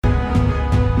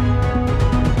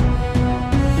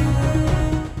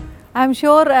I'm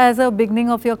sure as a beginning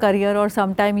of your career or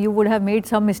sometime you would have made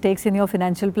some mistakes in your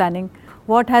financial planning.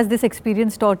 What has this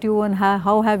experience taught you, and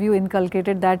how have you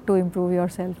inculcated that to improve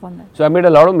yourself on that? So I made a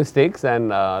lot of mistakes and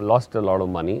lost a lot of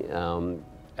money.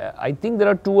 I think there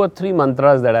are 2 or 3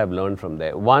 mantras that I've learned from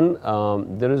there. One,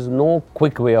 there is no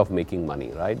quick way of making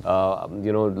money, right?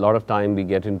 You know, a lot of time we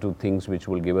get into things which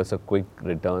will give us a quick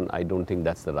return. I don't think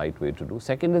that's the right way to do.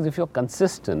 Second is, if you're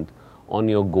consistent on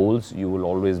your goals, you will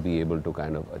always be able to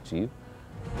kind of achieve.